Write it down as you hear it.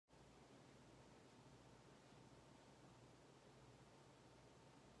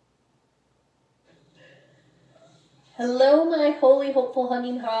Hello, my holy, hopeful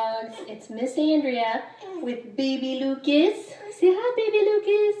hunting hogs. It's Miss Andrea with baby Lucas. Say hi, baby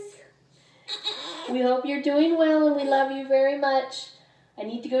Lucas. We hope you're doing well and we love you very much. I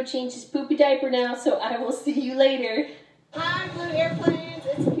need to go change his poopy diaper now, so I will see you later. Hi, Blue Airplanes.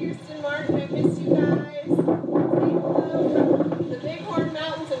 It's Kirsten Martin. I missed you guys. Say hello from the Bighorn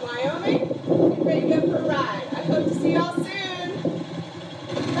Mountains in Wyoming. Get ready to go for a ride. I hope to see y'all soon.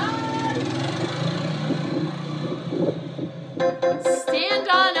 Bye. Stand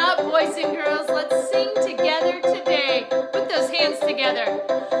on up, boys and girls. Let's sing together today. Put those hands together.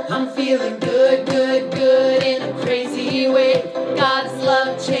 I'm feeling good, good, good in a crazy way. God's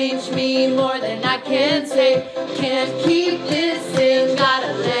love changed me more than I can say. Can't keep this in,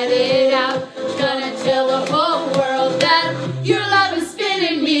 gotta let it out. Gonna tell the whole world that your love is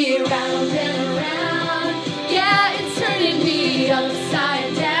spinning me round and round. Yeah, it's turning me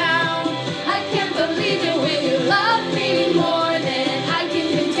upside down. I can't believe it when you love me more than I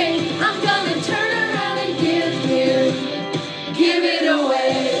can contain. I'm gonna turn around and give it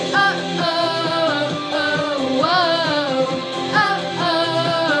away. I'm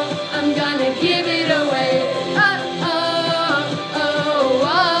gonna give it away.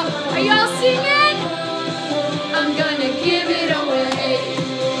 Are y'all singing? I'm gonna give it away.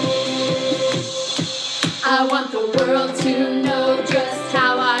 I want the world to know just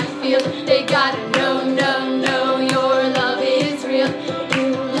how I feel. They gotta know, your love is real.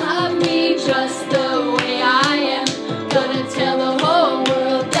 You love me just the way I am. Gonna tell the whole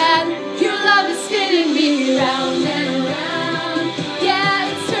world that your love is spinning me round and round. Yeah,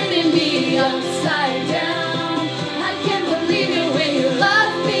 it's turning me upside down. I can't believe it when you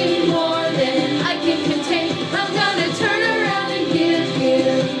love me more than I can contain. I'm gonna turn around and give it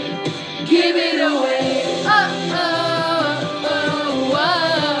away.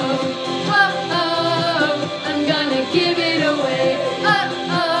 I'm gonna give it away.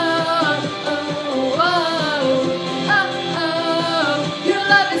 Your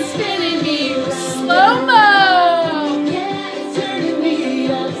love is spinning me slow-mo. Yeah, it's turning me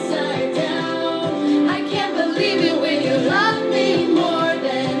upside down. I can't believe it when you love me more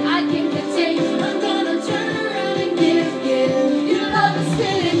than I can contain. I'm gonna turn around and give. Your love is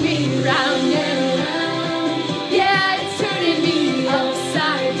spinning me round and round. Yeah, it's turning me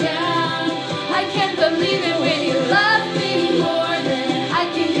upside down. I can't believe it when you love me more than I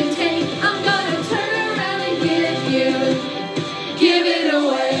can contain. I'm gonna turn around and give it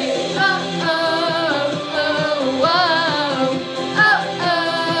away.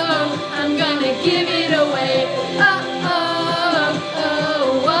 I'm gonna give it away. I'm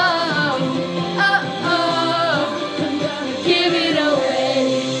gonna give it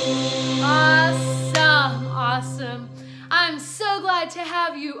away. Awesome. I'm so glad to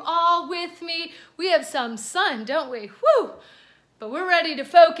have you all with me. We have some sun, don't we? Woo! But we're ready to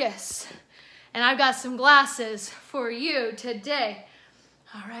focus. And I've got some glasses for you today.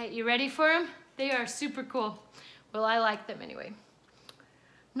 All right, you ready for them? They are super cool. Well, I like them anyway.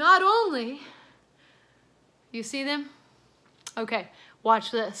 Not only, you see them? Okay,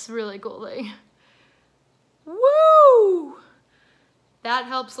 watch this really cool thing. Woo! That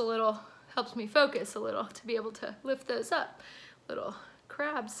helps me focus a little to be able to lift those up. Little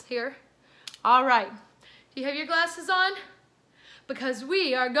crabs here. All right, do you have your glasses on? Because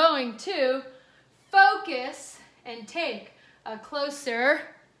we are going to focus and take a closer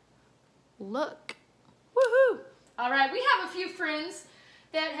look. Woohoo! All right, we have a few friends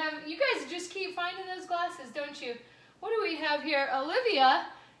that have, you guys just keep finding those glasses, don't you? What do we have here? Olivia,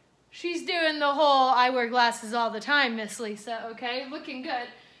 she's doing the whole I wear glasses all the time, Miss Lisa, okay? Looking good.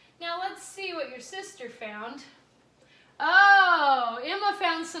 Now let's see what your sister found. Oh, Emma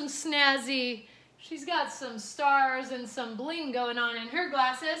found some snazzy, she's got some stars and some bling going on in her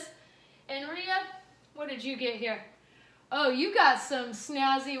glasses. And Rhea, what did you get here? Oh, you got some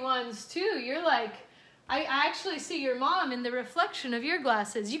snazzy ones too. You're like, I actually see your mom in the reflection of your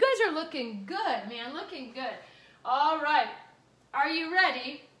glasses. You guys are looking good, man, looking good. All right, are you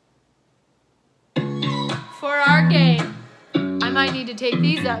ready for our game? I might need to take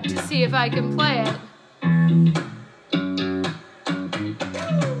these up to see if I can play it.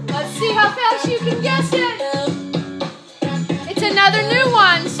 Let's see how fast you can guess it. It's another new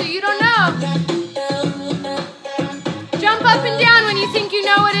one, so you don't know. Jump up and down when you think you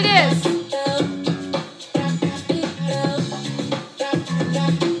know what it is.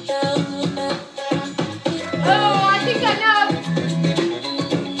 Oh, I think I know.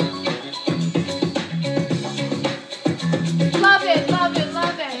 Love it, love it,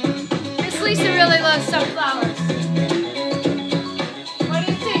 love it. Miss Lisa really loves sunflowers. What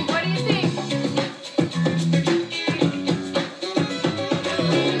do you think? What do you think?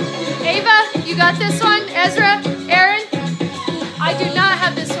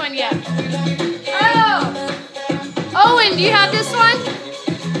 do you have this one?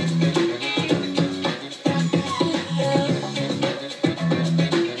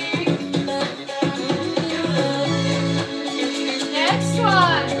 Next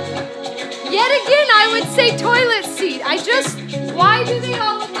one. Yet again, I would say toilet seat. Why do they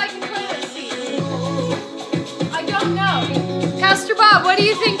all look like a toilet seat? I don't know. Pastor Bob, what do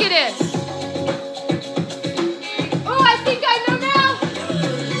you think it is? Oh, I think I know now.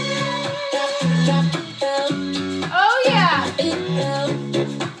 Oh, yeah.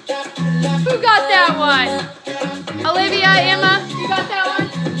 Who got that one? Olivia, Emma, you got that one?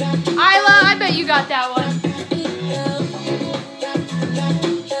 Isla, I bet you got that one.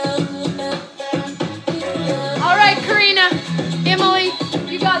 All right, Karina, Emily,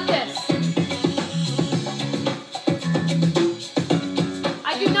 you got this.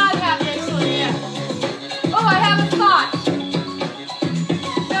 I do not have this one yet. Oh, I have a thought.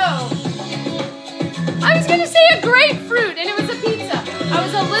 No. I was going to say a grapefruit, and it was a pizza. I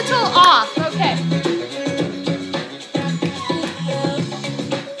was a little off. Okay.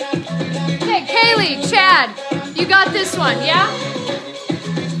 Okay, Kaylee, Chad, you got this one, yeah?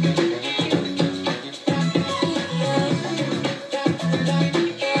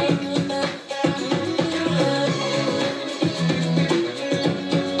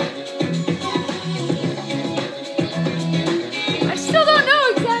 I still don't know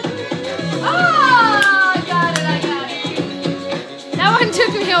exactly. Oh, I got it. That one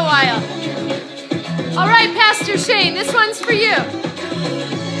took me a while. All right, Pastor Shane, this one's for you.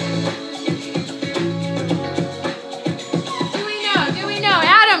 Do we know?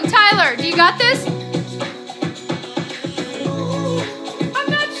 Adam, Tyler, do you got this? I'm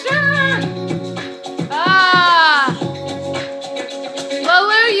not sure.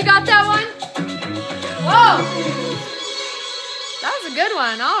 Lolu, you got that one? Whoa. That was a good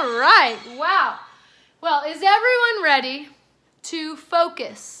one. All right. Wow. Well, is everyone ready to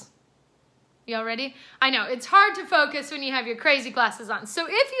focus? Y'all ready? I know, it's hard to focus when you have your crazy glasses on. So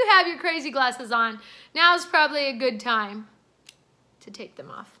if you have your crazy glasses on, now's probably a good time to take them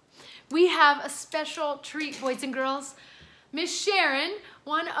off. We have a special treat, boys and girls. Miss Sharon,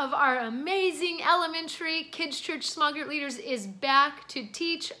 one of our amazing elementary kids church small group leaders, is back to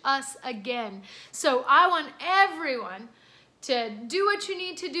teach us again. So I want everyone to do what you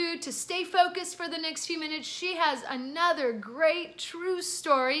need to do to stay focused for the next few minutes. She has another great true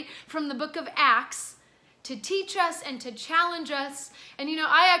story from the book of Acts to teach us and to challenge us. And you know,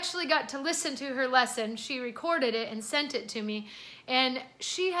 I actually got to listen to her lesson. She recorded it and sent it to me. And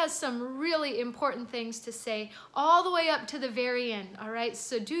she has some really important things to say all the way up to the very end, all right?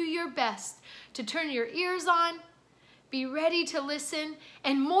 So do your best to turn your ears on, be ready to listen,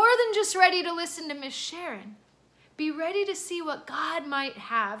 and more than just ready to listen to Miss Sharon, be ready to see what God might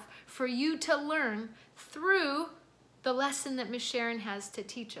have for you to learn through the lesson that Miss Sharon has to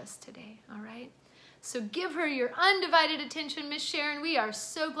teach us today, all right? So give her your undivided attention, Miss Sharon. We are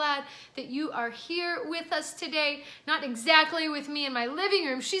so glad that you are here with us today. Not exactly with me in my living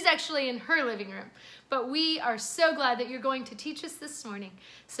room. She's actually in her living room. But we are so glad that you're going to teach us this morning.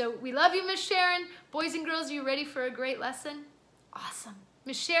 So we love you, Miss Sharon. Boys and girls, are you ready for a great lesson? Awesome.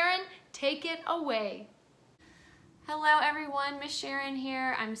 Miss Sharon, take it away. Hello everyone, Miss Sharon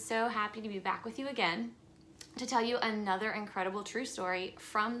here. I'm so happy to be back with you again to tell you another incredible true story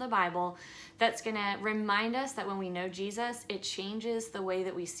from the Bible that's going to remind us that when we know Jesus, it changes the way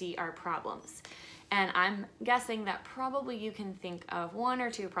that we see our problems. And I'm guessing that probably you can think of one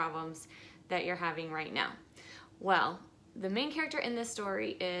or two problems that you're having right now. Well, the main character in this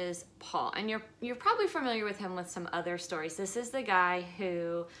story is Paul, and you're probably familiar with him with some other stories. This is the guy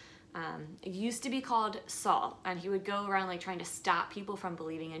who used to be called Saul, and he would go around like trying to stop people from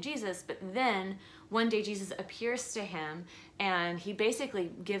believing in Jesus. But then one day Jesus appears to him, and he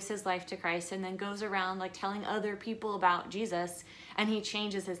basically gives his life to Christ, and then goes around like telling other people about Jesus, and he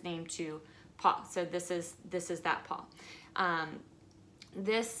changes his name to Paul. So this is that Paul.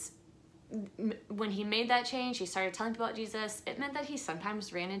 When he made that change, he started telling people about Jesus. It meant that he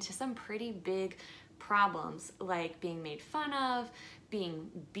sometimes ran into some pretty big problems, like being made fun of,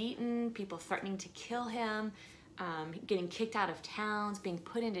 being beaten, people threatening to kill him, getting kicked out of towns, being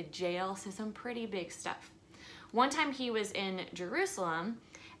put into jail, so some pretty big stuff. One time he was in Jerusalem,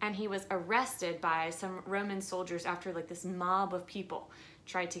 and he was arrested by some Roman soldiers after like this mob of people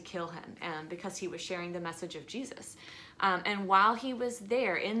tried to kill him because he was sharing the message of Jesus. And while he was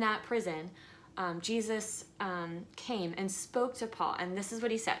there in that prison, Jesus came and spoke to Paul, and this is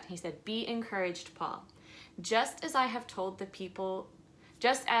what he said. He said, "Be encouraged, Paul. Just as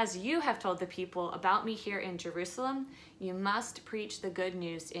you have told the people about me here in Jerusalem, you must preach the good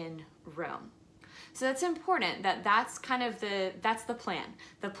news in Rome." So that's important, that's kind of that's the plan.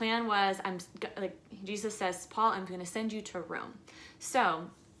 The plan was, Jesus says, Paul, I'm going to send you to Rome. So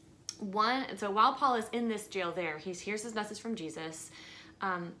while Paul is in this jail there, he hears this message from Jesus.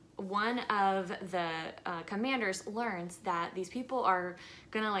 One of the commanders learns that these people are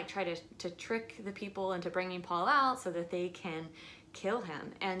gonna like try to trick the people into bringing Paul out so that they can kill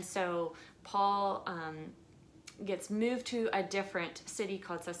him. And so Paul gets moved to a different city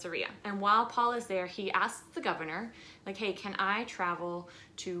called Caesarea. And while Paul is there, he asks the governor, like, hey, can I travel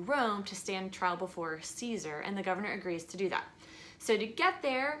to Rome to stand trial before Caesar? And the governor agrees to do that. So to get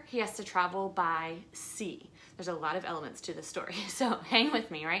there, he has to travel by sea. There's a lot of elements to the story, so hang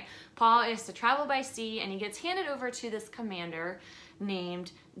with me, right? Paul is to travel by sea, and he gets handed over to this commander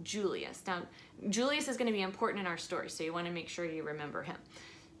named Julius. Now, Julius is going to be important in our story, so you want to make sure you remember him.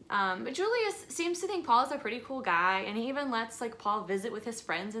 But Julius seems to think Paul is a pretty cool guy, and he even lets like Paul visit with his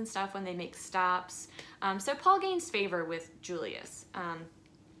friends and stuff when they make stops. So Paul gains favor with Julius.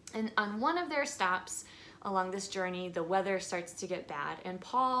 And on one of their stops along this journey, the weather starts to get bad, and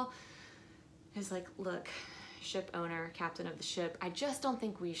Paul is like, look, ship owner, captain of the ship, I just don't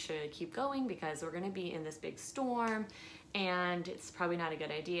think we should keep going because we're going to be in this big storm and it's probably not a good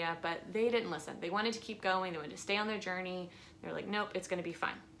idea. But they didn't listen. They wanted to keep going. They wanted to stay on their journey. They're like, nope, it's going to be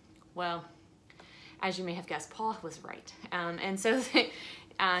fine. Well, as you may have guessed, Paul was right. And so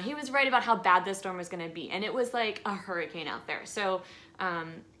he was right about how bad this storm was going to be. And it was like a hurricane out there. So I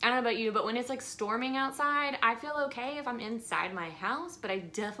don't know about you, but when it's like storming outside, I feel okay if I'm inside my house, but I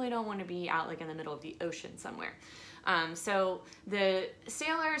definitely don't want to be out like in the middle of the ocean somewhere. So the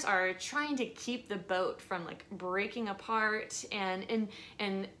sailors are trying to keep the boat from like breaking apart, and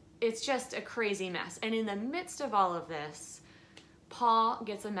it's just a crazy mess. And in the midst of all of this, Paul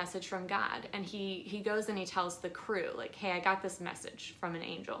gets a message from God, and he goes and he tells the crew, like, hey, I got this message from an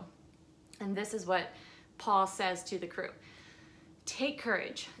angel. And this is what Paul says to the crew. Take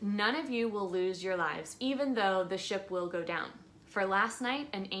courage. None of you will lose your lives, even though the ship will go down. For last night,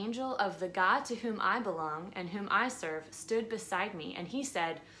 an angel of the God to whom I belong and whom I serve stood beside me, and he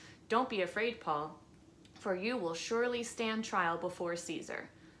said, don't be afraid, Paul, for you will surely stand trial before Caesar.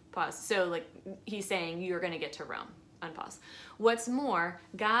 Pause. So like he's saying you're going to get to Rome. Unpause. What's more,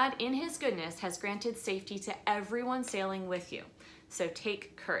 God in his goodness has granted safety to everyone sailing with you. So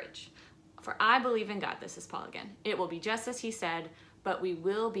take courage. For I believe in God, this is Paul again. It will be just as he said, but we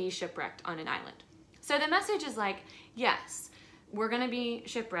will be shipwrecked on an island. So the message is like, yes, we're going to be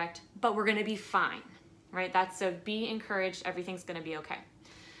shipwrecked, but we're going to be fine, right? So be encouraged. Everything's going to be okay.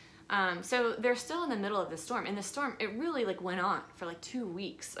 So they're still in the middle of the storm. And the storm, it really like went on for like 2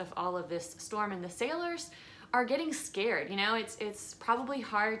 weeks of all of this storm. And the sailors are getting scared. You know, it's probably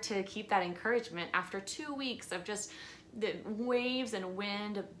hard to keep that encouragement after 2 weeks of just the waves and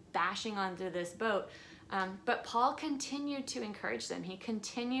wind bashing onto this boat. But Paul continued to encourage them. He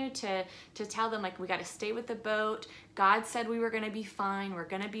continued to tell them, like, we got to stay with the boat. God said we were going to be fine. We're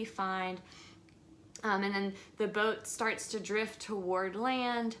going to be fine. And then the boat starts to drift toward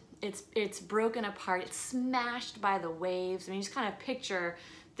land. It's broken apart. It's smashed by the waves. I mean, you just kind of picture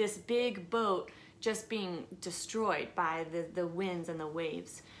this big boat just being destroyed by the winds and the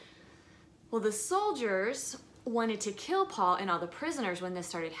waves. Well, the soldiers wanted to kill Paul and all the prisoners when this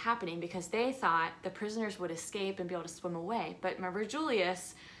started happening because they thought the prisoners would escape and be able to swim away. But remember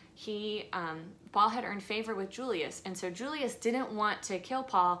Julius, Paul had earned favor with Julius, and so Julius didn't want to kill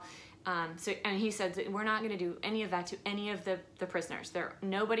Paul. And he said that we're not going to do any of that to any of the prisoners.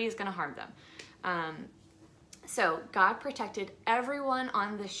 Nobody is going to harm them. So God protected everyone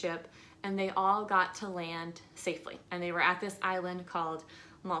on the ship, and they all got to land safely. And they were at this island called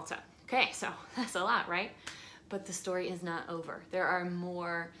Malta. Okay, so that's a lot, right? But the story is not over. There are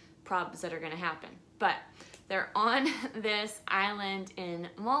more problems that are going to happen. But they're on this island in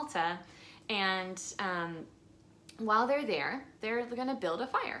Malta, and while they're there, they're going to build a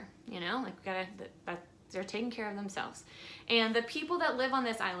fire. You know, like they're taking care of themselves. And the people that live on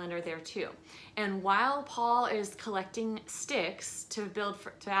this island are there too. And while Paul is collecting sticks to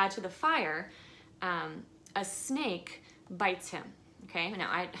add to the fire, a snake bites him. Okay,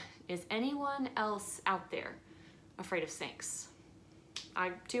 now is anyone else out there afraid of snakes?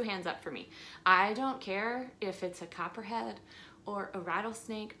 2 hands up for me. I don't care if it's a copperhead or a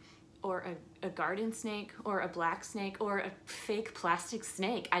rattlesnake or a garden snake or a black snake or a fake plastic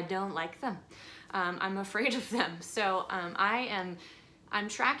snake. I don't like them. I'm afraid of them. So I'm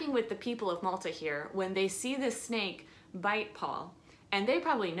tracking with the people of Malta here. When they see this snake bite Paul, and they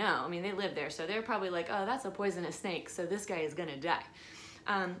probably know, I mean, they live there, so they're probably like, oh, that's a poisonous snake, so this guy is gonna die.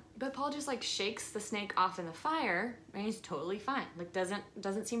 But Paul just like shakes the snake off in the fire, and he's totally fine. Like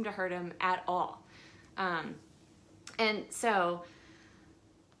doesn't seem to hurt him at all. And so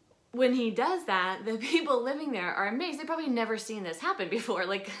when he does that, the people living there are amazed. They've probably never seen this happen before.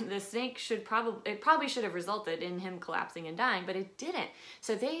 Like the snake probably should have resulted in him collapsing and dying, but it didn't.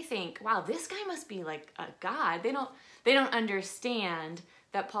 So they think, wow, this guy must be like a god. They don't understand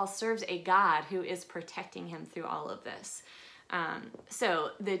that Paul serves a God who is protecting him through all of this.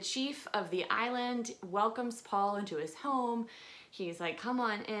 So the chief of the island welcomes Paul into his home. He's like, come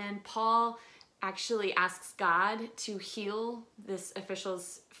on in. Paul actually asks God to heal this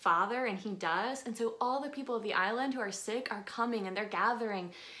official's father, and he does. And so all the people of the island who are sick are coming and they're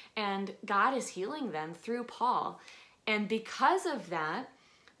gathering, and God is healing them through Paul. And because of that,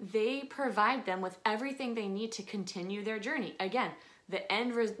 they provide them with everything they need to continue their journey. Again, the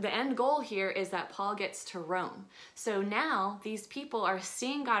end goal here is that Paul gets to Rome. So now these people are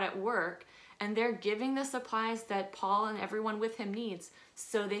seeing God at work, and they're giving the supplies that Paul and everyone with him needs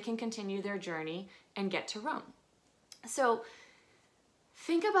so they can continue their journey and get to Rome. So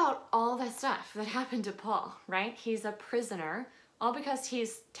think about all that stuff that happened to Paul, right? He's a prisoner, all because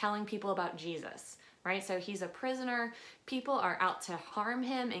he's telling people about Jesus, right? So he's a prisoner. People are out to harm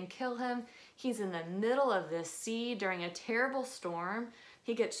him and kill him. He's in the middle of the sea during a terrible storm.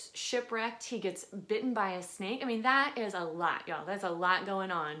 He gets shipwrecked. He gets bitten by a snake. I mean, that is a lot, y'all. That's a lot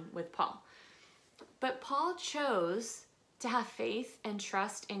going on with Paul. But Paul chose to have faith and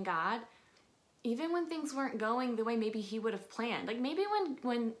trust in God, even when things weren't going the way maybe he would have planned. Like maybe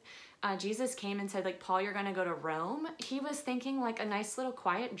when Jesus came and said, like, Paul, you're going to go to Rome, he was thinking like a nice little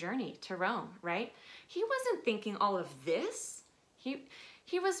quiet journey to Rome, right? He wasn't thinking all of this.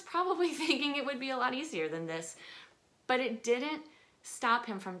 He was probably thinking it would be a lot easier than this, but it didn't stop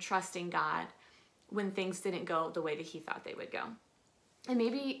him from trusting God when things didn't go the way that he thought they would go. And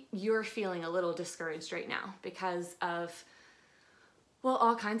maybe you're feeling a little discouraged right now because of, well,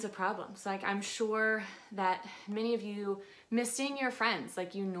 all kinds of problems. Like I'm sure that many of you miss seeing your friends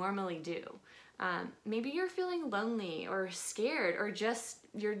like you normally do. Maybe you're feeling lonely or scared, or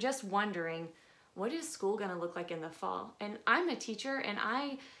you're just wondering, what is school going to look like in the fall? And I'm a teacher and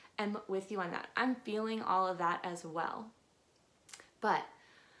I am with you on that. I'm feeling all of that as well. But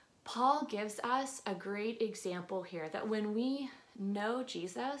Paul gives us a great example here that when we know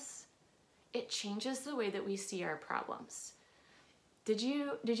Jesus, it changes the way that we see our problems. Did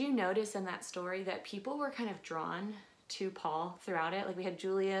you notice in that story that people were kind of drawn to Paul throughout it? Like we had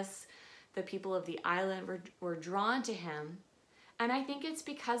Julius, the people of the island were drawn to him. And I think it's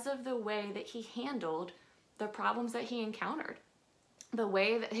because of the way that he handled the problems that he encountered. The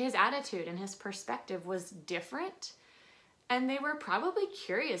way that his attitude and his perspective was different. And they were probably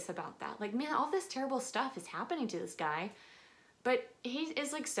curious about that. Like, man, all this terrible stuff is happening to this guy, but he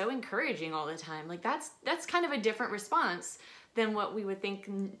is like so encouraging all the time. Like that's kind of a different response than what we would think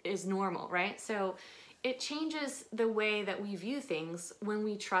is normal, right? So it changes the way that we view things when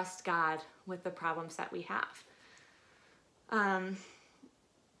we trust God with the problems that we have.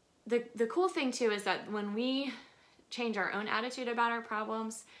 The cool thing too is that when we change our own attitude about our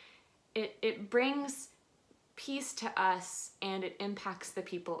problems, it brings peace to us and it impacts the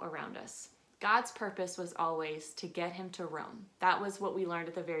people around us. God's purpose was always to get him to Rome. That was what we learned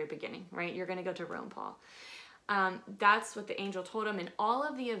at the very beginning, right? You're going to go to Rome, Paul. That's what the angel told him, and all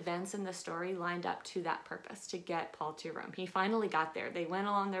of the events in the story lined up to that purpose, to get Paul to Rome. He finally got there. They went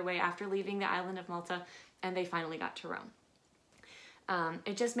along their way after leaving the island of Malta, and they finally got to Rome.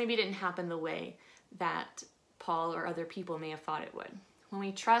 It just maybe didn't happen the way that Paul or other people may have thought it would. When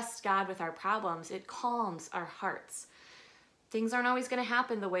we trust God with our problems, it calms our hearts. Things aren't always going to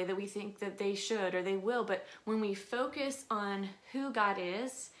happen the way that we think that they should or they will, but when we focus on who God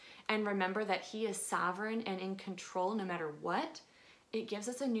is and remember that he is sovereign and in control no matter what, it gives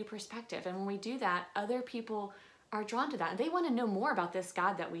us a new perspective. And when we do that, other people are drawn to that. They want to know more about this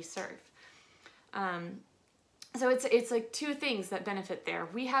God that we serve. So it's like two things that benefit there.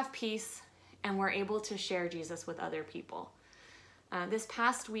 We have peace and we're able to share Jesus with other people. This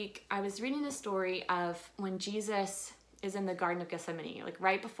past week, I was reading the story of when Jesus is in the Garden of Gethsemane, like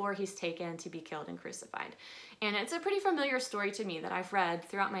right before he's taken to be killed and crucified. And it's a pretty familiar story to me that I've read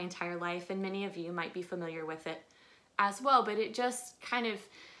throughout my entire life, and many of you might be familiar with it as well, but it just kind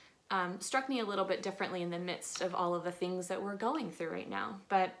of struck me a little bit differently in the midst of all of the things that we're going through right now.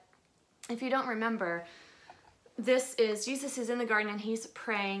 But if you don't remember, Jesus is in the garden and he's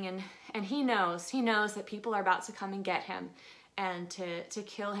praying, and he knows that people are about to come and get him and to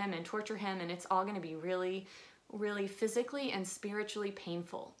kill him and torture him, and it's all going to be really, really physically and spiritually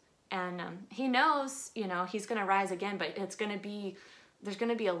painful. And he knows, he's going to rise again, but there's going to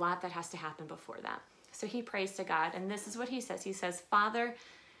be a lot that has to happen before that. So he prays to God, and this is what he says. He says, "Father,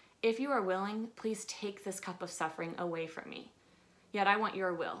 if you are willing, please take this cup of suffering away from me. Yet I want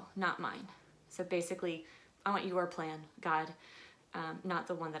your will, not mine. So basically, I want your plan, God, not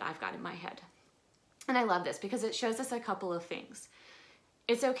the one that I've got in my head. And I love this because it shows us a couple of things.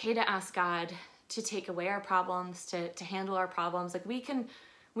 It's okay to ask God to take away our problems, to handle our problems. Like we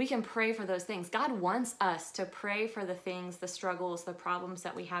can pray for those things. God wants us to pray for the things, the struggles, the problems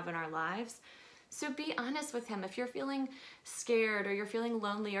that we have in our lives. So be honest with him. If you're feeling scared or you're feeling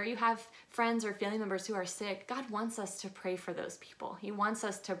lonely or you have friends or family members who are sick, God wants us to pray for those people. He wants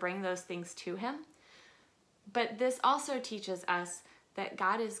us to bring those things to him. But this also teaches us that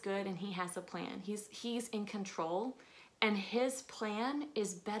God is good and he has a plan. He's in control, and his plan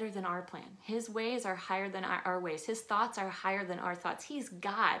is better than our plan. His ways are higher than our ways. His thoughts are higher than our thoughts. He's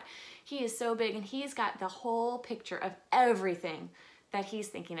God. He is so big, and he's got the whole picture of everything that he's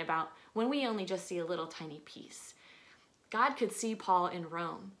thinking about when we only just see a little tiny piece. God could see Paul in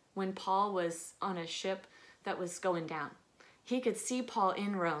Rome when Paul was on a ship that was going down. He could see Paul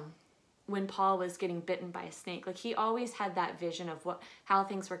in Rome when Paul was getting bitten by a snake. Like he always had that vision of how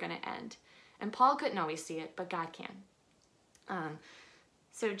things were going to end. And Paul couldn't always see it, but God can.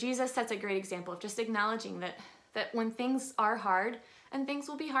 So Jesus sets a great example of just acknowledging that when things are hard, and things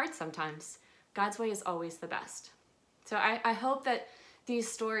will be hard sometimes, God's way is always the best. So I hope that these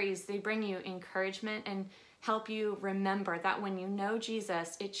stories, they bring you encouragement and help you remember that when you know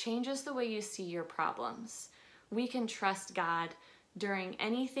Jesus, it changes the way you see your problems. We can trust God during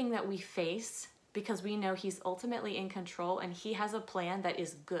anything that we face because we know he's ultimately in control and he has a plan that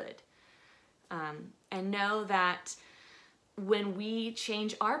is good. And know that when we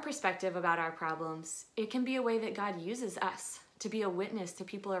change our perspective about our problems, it can be a way that God uses us to be a witness to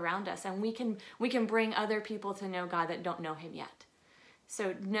people around us. And we can bring other people to know God that don't know him yet.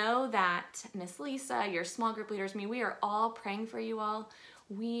 So know that Miss Lisa, your small group leaders, me, we are all praying for you all.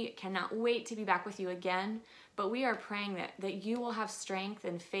 We cannot wait to be back with you again, but we are praying that you will have strength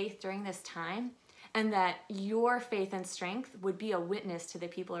and faith during this time, and that your faith and strength would be a witness to the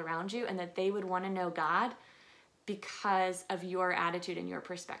people around you, and that they would want to know God because of your attitude and your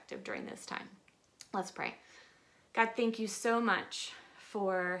perspective during this time. Let's pray. God, thank you so much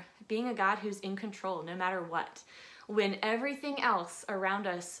for being a God who's in control no matter what. When everything else around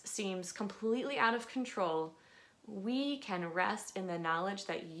us seems completely out of control, we can rest in the knowledge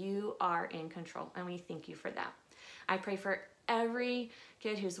that you are in control, and we thank you for that. I pray for every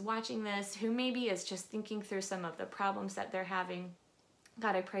kid who's watching this, who maybe is just thinking through some of the problems that they're having.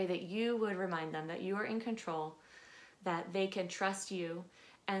 God, I pray that you would remind them that you are in control, that they can trust you.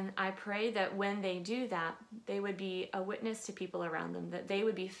 And I pray that when they do that, they would be a witness to people around them, that they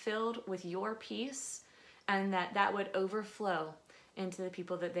would be filled with your peace, and that would overflow into the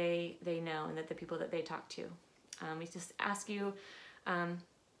people that they know and that the people that they talk to. We just ask you,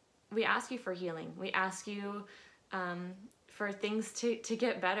 we ask you for healing. We ask you for things to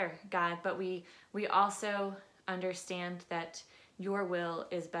get better, God, but we also understand that your will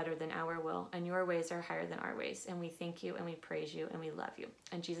is better than our will, and your ways are higher than our ways. And we thank you, and we praise you, and we love you.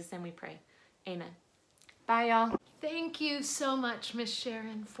 In Jesus' name we pray. Amen. Bye, y'all. Thank you so much, Miss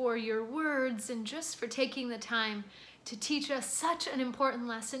Sharon, for your words and just for taking the time to teach us such an important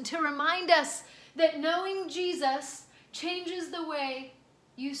lesson, to remind us that knowing Jesus changes the way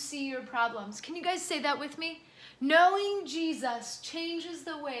you see your problems. Can you guys say that with me? Knowing Jesus changes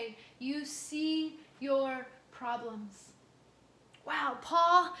the way you see your problems. Wow,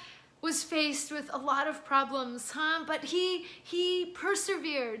 Paul was faced with a lot of problems, but he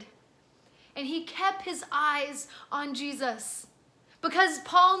persevered, and he kept his eyes on Jesus, because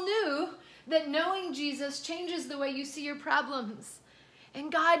Paul knew that knowing Jesus changes the way you see your problems.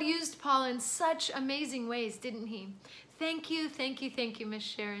 And God used Paul in such amazing ways, didn't he? Thank you, Miss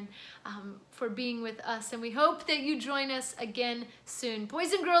Sharon, for being with us. And we hope that you join us again soon.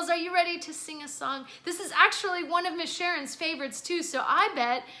 Boys and girls, are you ready to sing a song? This is actually one of Miss Sharon's favorites too, so I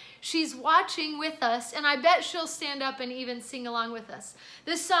bet she's watching with us, and I bet she'll stand up and even sing along with us.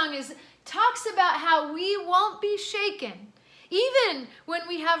 This song talks about how we won't be shaken. Even when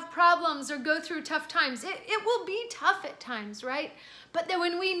we have problems or go through tough times, it will be tough at times, right? But then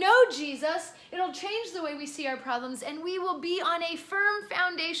when we know Jesus, it'll change the way we see our problems, and we will be on a firm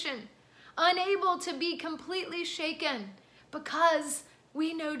foundation, unable to be completely shaken because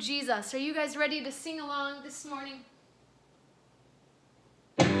we know Jesus. Are you guys ready to sing along this morning?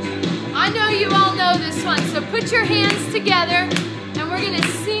 I know you all know this one, so put your hands together and we're going to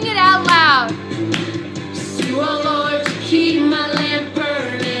sing it out loud. You, O Lord, to keep my lamp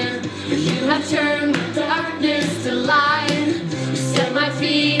burning, for you have turned my darkness to light. You set my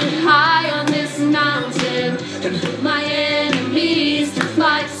feet high on this mountain and put my enemies to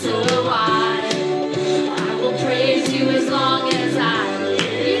flight. So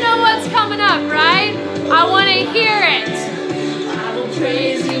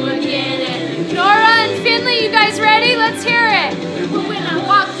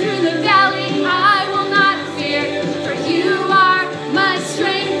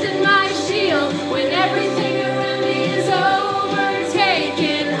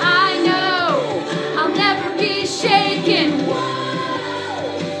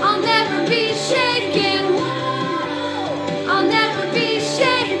I'll never be shaken. I'll never be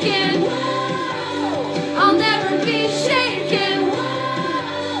shaken. I'll never be shaken.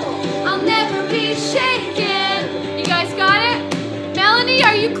 I'll never be shaken. You guys got it? Melanie,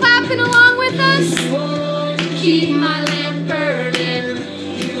 are you clapping along with us? Keep my lamp burning.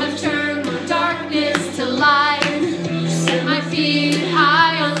 You have turned my darkness to light. Set my feet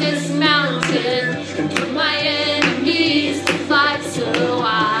high on this mountain. Put my enemies to flight. So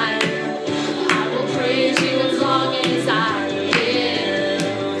I will praise you as long as I live.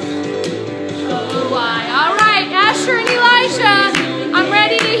 Oh, why? All right, Asher and Elijah, I'm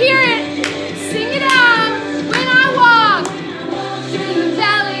ready to hear it. Sing it out. When I walk through the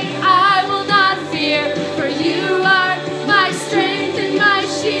valley, I will not fear, for you are my strength and my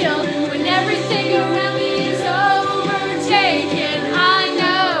shield. When everything around me is overtaken, I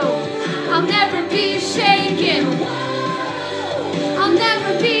know I'll never be shaken. I'll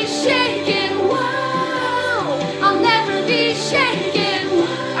never be shaken. Whoa, I'll never be shaken.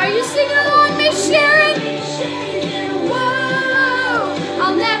 Are you singing along, Miss Sharon? Whoa,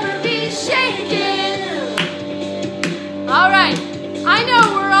 I'll never be shaken. All right, I know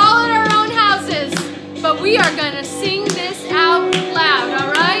we're all in our own houses, but we are going to sing this out loud,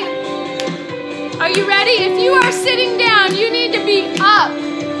 all right? Are you ready? If you are sitting down, you need to be up.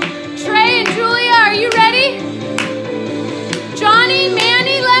 Trey and Julia, are you ready? Johnny,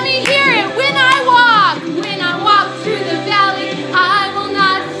 Manny, let me hear it. When I walk through the valley, I will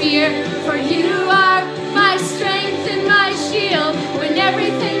not fear, for you are my strength and my shield. When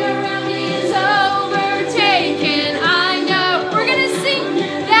everything around me is overtaken, I know. We're going to sing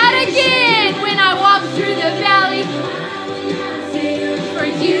that again. When I walk through the valley, I will not fear, for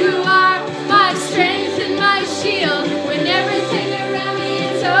you are my strength and my shield. When everything around me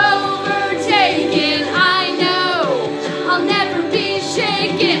is overtaken, I know I'll never be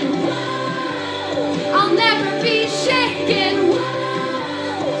shaken. I'll never be shaken.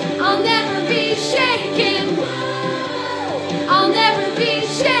 I'll never be shaken. I'll never be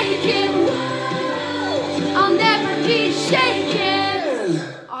shaken. I'll never be shaken.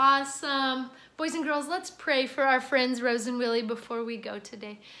 Awesome. Boys and girls, let's pray for our friends Rose and Willie before we go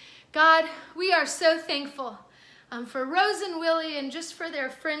today. God, we are so thankful for Rose and Willie and just for their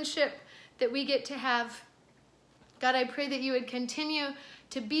friendship that we get to have. God, I pray that you would continue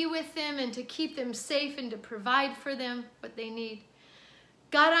to be with them and to keep them safe and to provide for them what they need.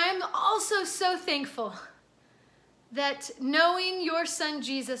 God, I'm also so thankful that knowing your son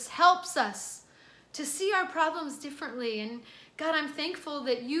Jesus helps us to see our problems differently. And God, I'm thankful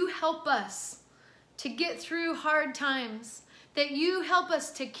that you help us to get through hard times, that you help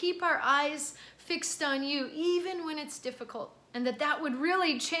us to keep our eyes fixed on you even when it's difficult, and that would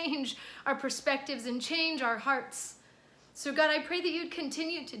really change our perspectives and change our hearts. So God, I pray that you'd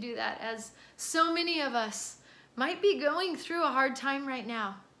continue to do that as so many of us might be going through a hard time right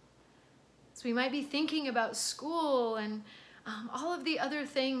now. So we might be thinking about school and all of the other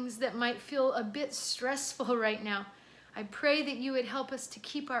things that might feel a bit stressful right now. I pray that you would help us to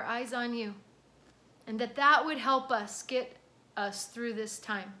keep our eyes on you, and that would help us get us through this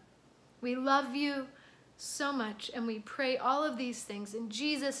time. We love you so much, and we pray all of these things in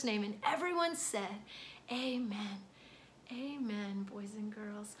Jesus' name. And everyone said, amen. Amen, boys and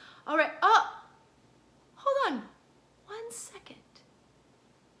girls. All right. Oh, hold on 1 second.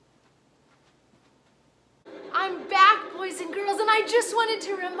 I'm back, boys and girls, and I just wanted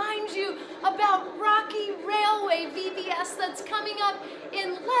to remind you about Rocky Railway VBS that's coming up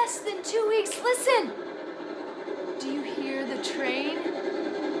in less than 2 weeks. Listen. Do you hear the train?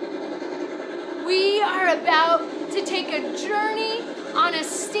 We are about to take a journey on a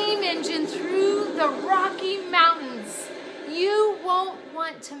steam engine through the Rocky Mountains. You won't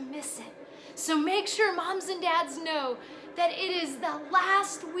want to miss it. So make sure moms and dads know that it is the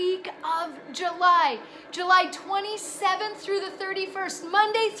last week of July. July 27th through the 31st,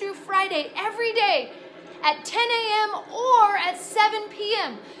 Monday through Friday, every day at 10 a.m. or at 7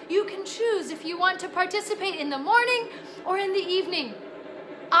 p.m. You can choose if you want to participate in the morning or in the evening.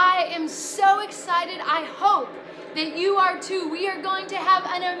 I am so excited. I hope that you are too. We are going to have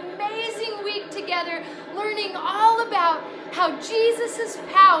an amazing week together, learning all about how Jesus'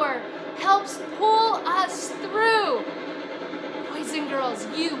 power helps pull us through. Boys and girls,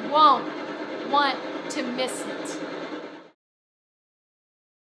 you won't want to miss it.